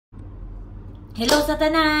Hello sa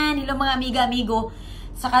tanan, hello mga amiga-amigo.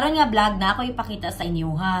 Sa karon nga vlog na ako ipakita sa inyo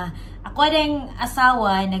ha. Ako ring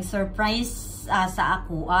asawa nag-surprise sa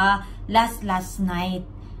ako last night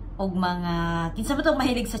og mga kinsa ba tong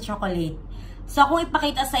mahilig sa chocolate. So ako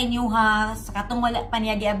ipakita sa inyo ha, sa katong wala pa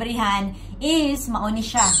niya giabrihan is mauni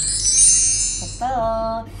siya. Ito.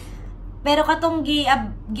 Pero katong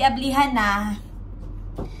giablihan na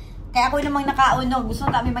kaya ako namang nakaunog, gusto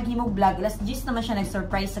na kami maghimog vlog. Last gist naman siya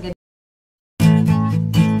nag-surprise sa gabi.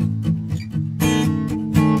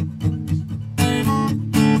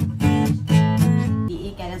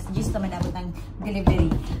 Delivery.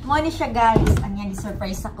 Mo ni siya guys, anya di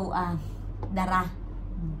surprise ako dara.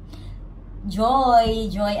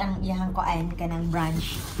 Joy ang iyang koan kanang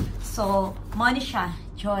branch. So, mo ni siya,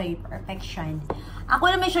 Joy, perfection. Ako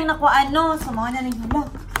naman siyang nakuha sa mga naning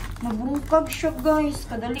hala. Nabungkag siya guys,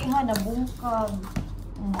 kadali ha, nabungkag.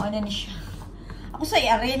 Mo na ni siya. Ako sa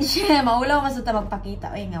i-arrange, maulaw mas ta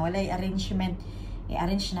magpakita. Ay nga, wala i-arrangement.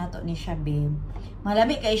 I-arrange nato ni siya, babe.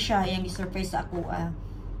 Malami kay siya, yang gi-surprise ako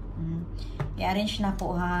i-arrange na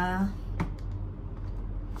po ha.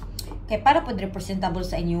 Kaya para po representable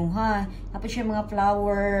sa inyo ha. Tapos yung mga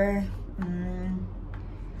flower.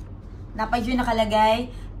 Napay dyan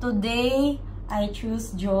nakalagay, today I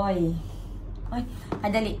choose joy. Ay,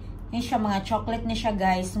 dali. Yan siya mga chocolate na siya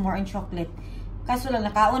guys. More on chocolate. Kaso lang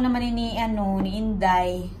nakaon naman ni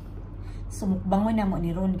Inday. Sumukbang mo na mo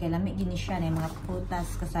ni Ron. Kaya lamig gini siya na mga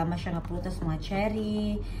prutas. Kasama siya nga prutas. Mga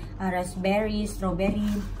cherry, raspberry,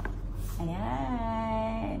 strawberry.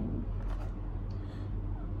 Ayan.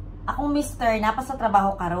 Akong mister, napa sa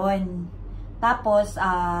trabaho karon. Tapos,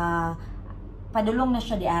 padulong na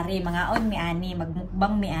siya di ari. Mga on mi ani,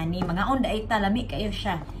 magmukbang mi ani. Mga on daay talami kayo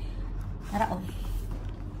siya. Naraon.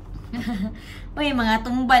 Uy, mga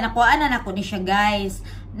tumba. Nakuhaan na nako ni siya guys.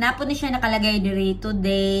 Napo ni siya nakalagay diri,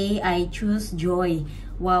 today I choose joy.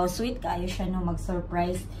 Wow, sweet kayo siya no,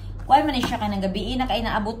 mag-surprise. Kuha man siya kanang gabi na kay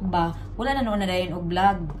naabot ba? Wala na noon na dayon og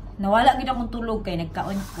vlog. Nawala gid akong tulog kay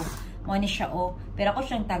nagkaon ko. Mo ni siya pero ako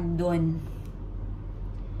siyang tag doon.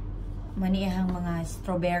 Manihang mga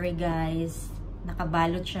strawberry guys.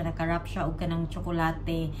 Nakabalot siya, nakarap siya og kanang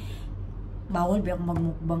tsokolate. Bawal ba akong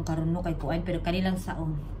magmukbang karon no kay kuan pero kanilang sao.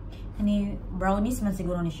 Ani brownies man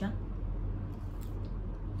siguro ni siya.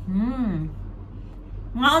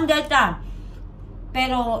 Mga on data.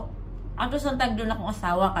 Pero ato sa tag doon akong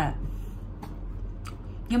asawa ka.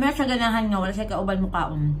 Yung mga siya ganahan nga, wala siya kaubal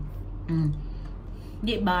mukhaon.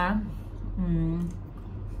 Di ba?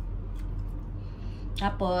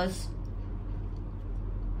 Tapos,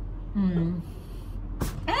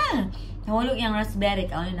 nahulog yung raspberry.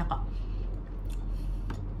 Kaon na ka.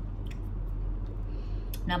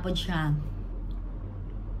 Napod siya.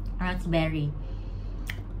 Raspberry.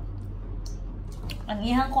 Ang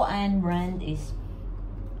ihang koan brand is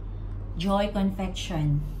Joy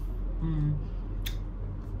Confection.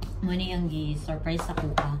 Muna yung surprise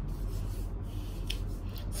ako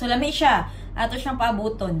So, lami siya. Ato siyang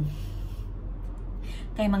paabuton.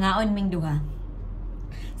 Kay mga on ming duha.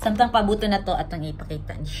 Samtang paabuton na to, atong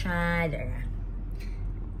ipakita siya.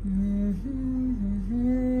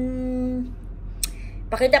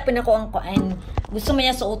 Pakita po na ko ang kuan. Gusto mo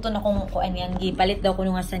niya suoton akong kuan yang gipalit daw ko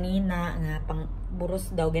nga sanina nga pang buros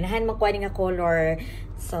daw. Ganahan magkuha nga color.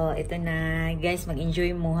 So, ito na. Guys,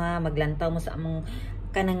 mag-enjoy mo ha. Maglantaw mo sa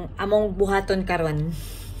among buhaton karon.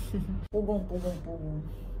 Pugong.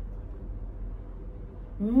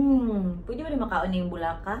 Pwede ba na makaon yung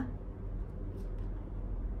bulaka?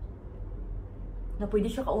 Na pwede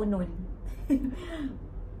siya kaunon.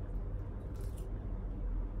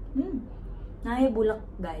 Naay bulak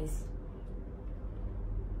guys.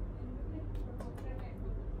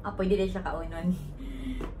 Pwede din siya kaunon.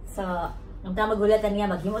 So, nung magulatan nga,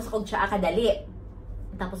 maghimos akong siya kadali.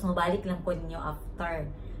 Tapos mabalik lang po ninyo after.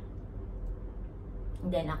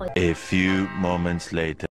 Then ako... A few moments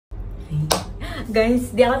later.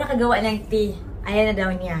 Guys, di ako nakagawa ng tea. Ayan na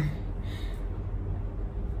daw niya.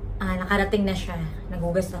 Nakarating na siya.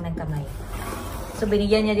 Nagugas lang ng kamay. So,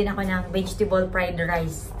 binigyan niya din ako ng vegetable fried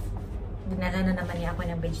rice. Binala na naman niya ako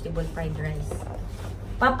ng vegetable fried rice.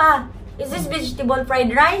 Papa, is this vegetable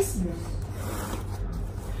fried rice? Yes.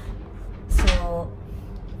 So,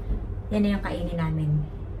 yan na yung kainin namin.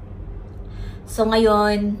 So,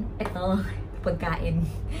 ngayon, ito, pagkain.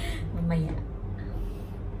 Mamaya.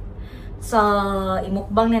 So,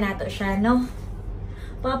 imukbang na nato siya, no?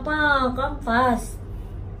 Papa, come fast.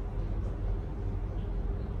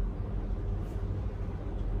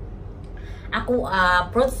 Ako,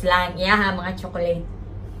 fruits lang. Yeah, mga chocolate.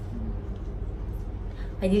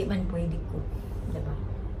 Ay, di man pwede ko. Diba?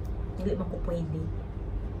 Hindi man ko pwede.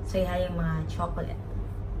 Say yung mga chocolate.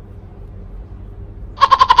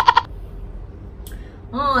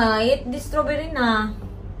 Oh, I ate this strawberry na.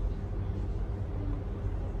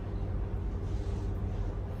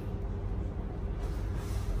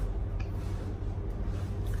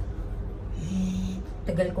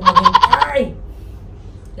 Tagal ko maghintay.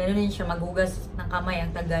 Gano'n din siya, maghugas ng kamay,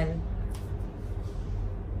 ang tagal.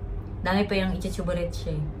 Dami pa yung itsuburet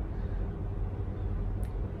siya.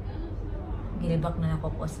 Ginibak na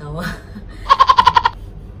ako ko asawa.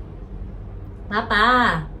 Papa!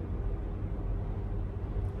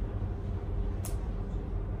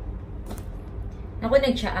 Ako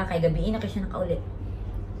nag-tsaa kay gabi, na siya nakaulit.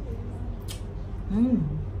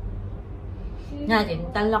 Natin,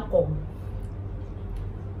 talak ko.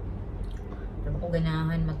 Sabi ko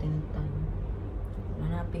ganahan, matintan.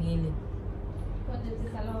 Wala na pigilit.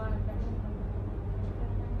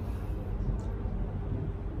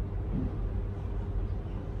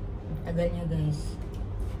 Tagal niya, guys.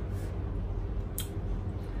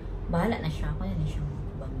 Bahala na siya. Ako na siya.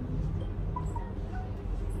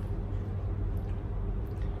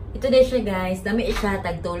 Ito din siya, guys. Dami siya,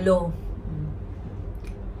 tagtulo.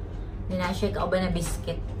 Hindi na siya kauban na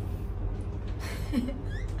biscuit.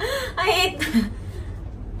 I ate.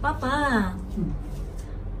 Papa.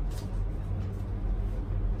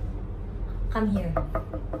 Come here.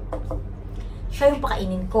 Siya yung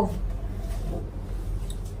pakainin ko.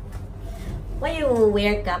 Why you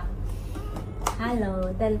wear cap? Hello.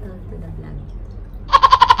 Tell to the vlog.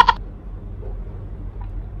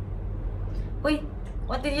 Uy!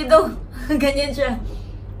 What did you do? Ganyan siya.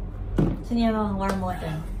 Saan niya warm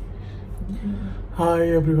water?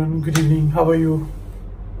 Hi everyone, good evening. How are you?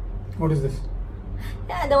 What is this?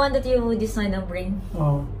 Yeah, the one that you decided to bring.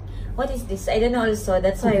 Oh, What is this? I don't know also.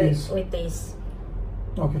 That's why Cookies. we taste.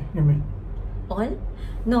 okay, give me. All?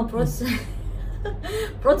 No, fruits.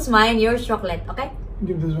 Fruits mine, yours chocolate. Okay?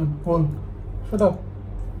 Give this one. All. Shut up.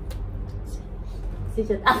 See,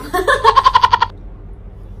 shut up.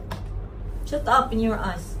 Shut up in your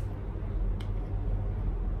ass.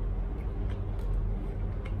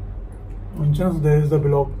 One chance there is the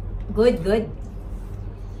vlog Good, good.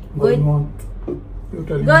 going on. You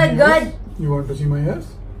telling Good, me good. yes? You want to see my ass?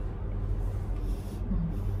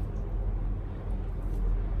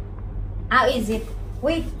 How is it?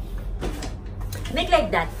 Wait. Make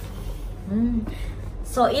like that.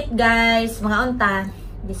 So eat, guys. Mga unta.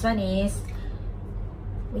 This one is...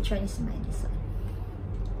 Which one is mine? This one.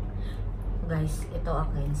 Guys, ito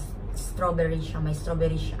akin. Strawberry siya. May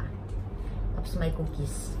strawberry siya. Tapos may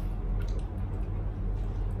cookies.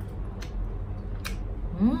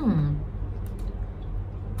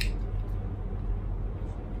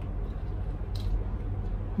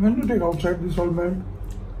 When you take outside this all melt?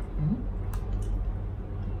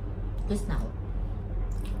 Just now.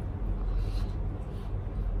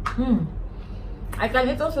 I can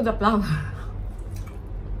eat also the flour.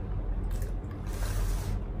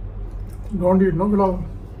 Don't eat no vlog.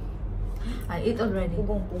 I eat already.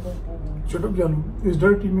 Shut up, Janu. It's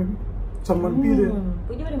dirty maybe. Someone pee there.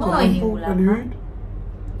 Pwede ba Someone naman? poo and you eat?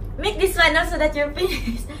 Make this one also that you're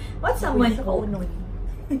finished. What's someone po?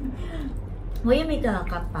 Will you make a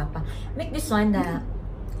cup, Papa? Make this one the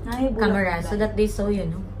camera so that they saw you,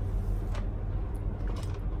 no?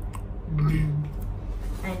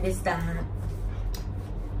 And this the...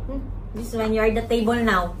 This one, you're the table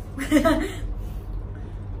now.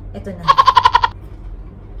 Ito na.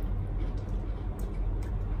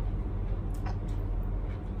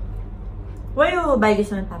 Where you buy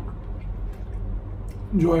this one, Papa?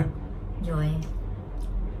 Joy. Joy.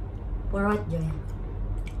 For what, Joy?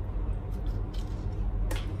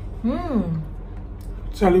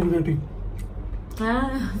 Celebrating.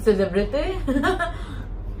 Ah, celebrity?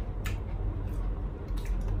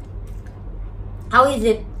 How is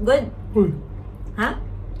it? Good? Good. Huh?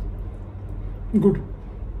 Good.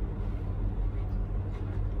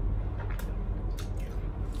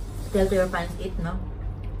 Tell to your parents, eat, no?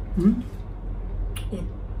 Eat.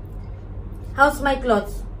 How's my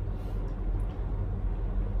clothes?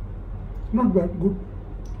 Not bad. Good.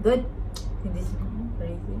 Good? This one,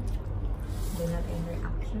 crazy. Do not any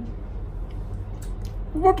reaction.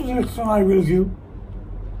 What reaction I will give?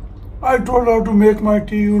 I told her to make my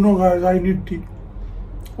tea. You know, guys, I need tea.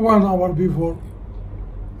 1 hour before.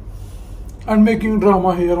 I'm making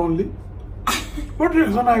drama here only. What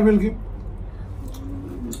reason I will give?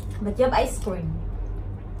 But you have ice cream.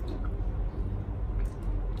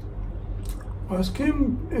 Ice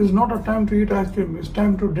cream is not a time to eat ice cream. It's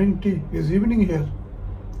time to drink tea. It's evening here.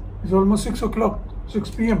 It's almost 6 o'clock,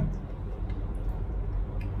 6 p.m.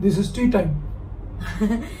 This is tea time.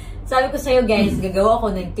 Sabi ko sa'yo guys, gagawa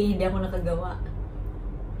ako ng tea, hindi ako nakagawa.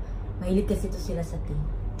 Mahilig kasi ito sila sa tea.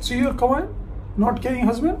 So you're Kuwait? Not carrying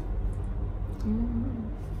husband?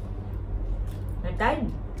 Retired.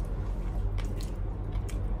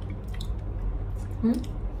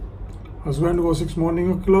 Husband goes 5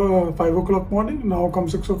 o'clock morning, now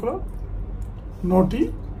comes 6 o'clock. No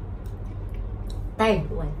tea? Tired.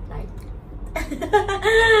 What? Tired.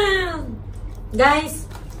 Guys,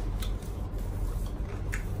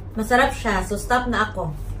 masarap siya. So, stop na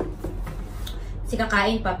ako. Kasi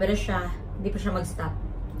kakain pa, pero siya, hindi pa siya mag-stop.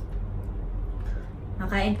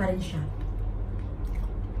 Kakain pa rin siya.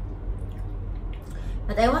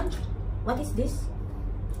 But I want, what is this?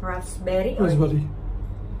 Raspberry? Raspberry.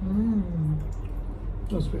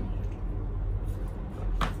 Raspberry.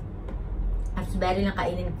 Raspberry lang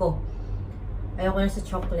kainin ko. Ayoko na sa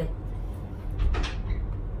chocolate.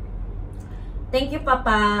 Thank you,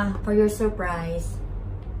 Papa, for your surprise.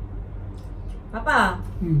 Papa,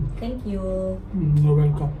 thank you. You're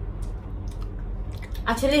welcome.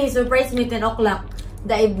 Actually, he surprised me 10 o'clock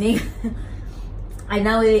the evening. I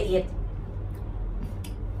now will eat.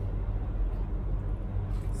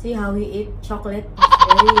 See how he eat chocolate? It's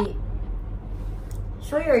very...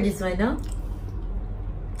 Show you this one, no?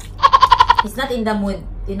 He's not in the mood.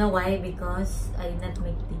 You know why? Because I did not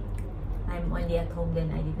make tea. I'm only at home, then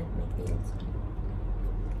I did not make tea.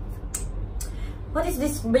 What is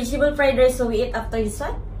this vegetable fried rice so we eat after this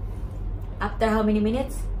one? After how many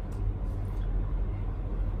minutes?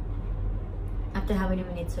 After how many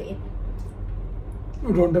minutes we eat?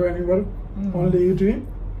 You don't have any work? Only you to eat?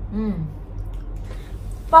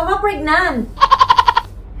 Papa pregnant!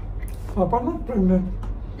 Papa not pregnant.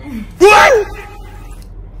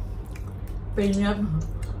 Pregnant.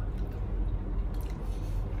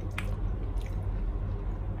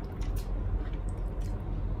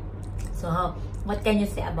 So how? What can you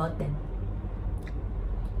say about them?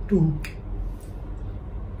 Two.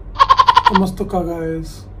 Kamusta ka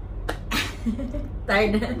guys?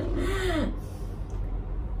 Tired.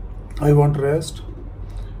 I want rest.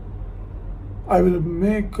 I will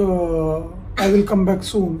come back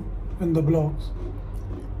soon in the vlogs.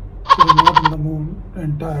 So I'm not in the mood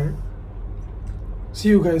and tired. See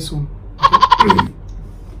you guys soon.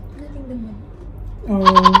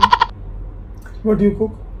 What do you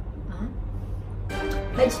cook?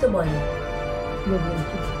 Vegetable.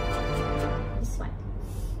 This one.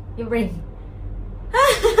 You bring.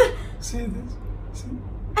 See this? See?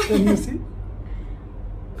 Can you see?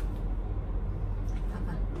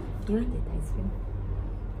 Papa, you want it ice cream?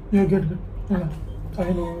 Yeah, get. Yeah.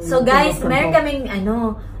 I know. So guys, meron kaming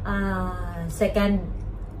second.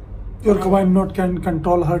 Your Kuwait not can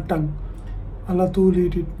control her tongue. Allah to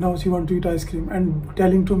eat it. Now she want to eat ice cream and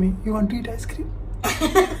telling to me, you want to eat ice cream?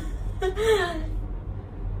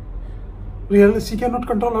 Really, she cannot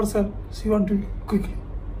control herself. She want to eat quickly.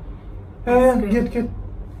 Get.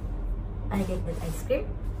 I get that ice cream.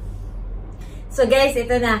 So guys,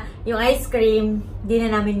 ito na. Yung ice cream, di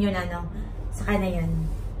na namin yun saka na yun.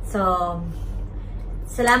 So,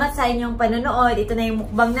 salamat sa inyong panonood. Ito na yung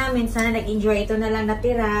mukbang namin. Sana nag-enjoy. Ito na lang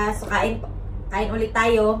natira. So, kain ulit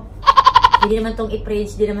tayo. Hindi naman itong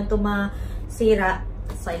i-fridge. Hindi naman itong masira.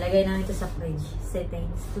 So, ilagay namin ito sa fridge. Say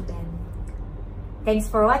thanks to them.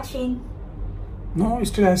 Thanks for watching. No,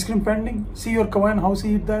 still ice cream pending. See your Kuwait how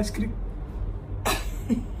she eat the ice cream.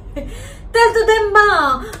 Tell to them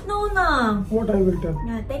ba? No na. What I will tell?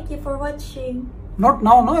 Yeah, thank you for watching. Not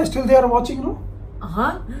now, no? Still they are watching, no?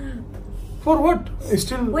 For what?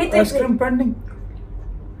 Still wait, ice cream pending.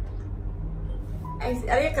 Are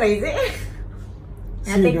you crazy?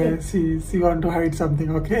 See guys, she want to hide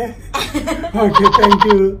something, okay? Okay, thank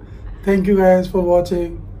you. Thank you guys for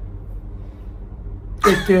watching.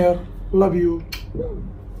 Take care. Love you.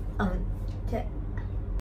 Okay.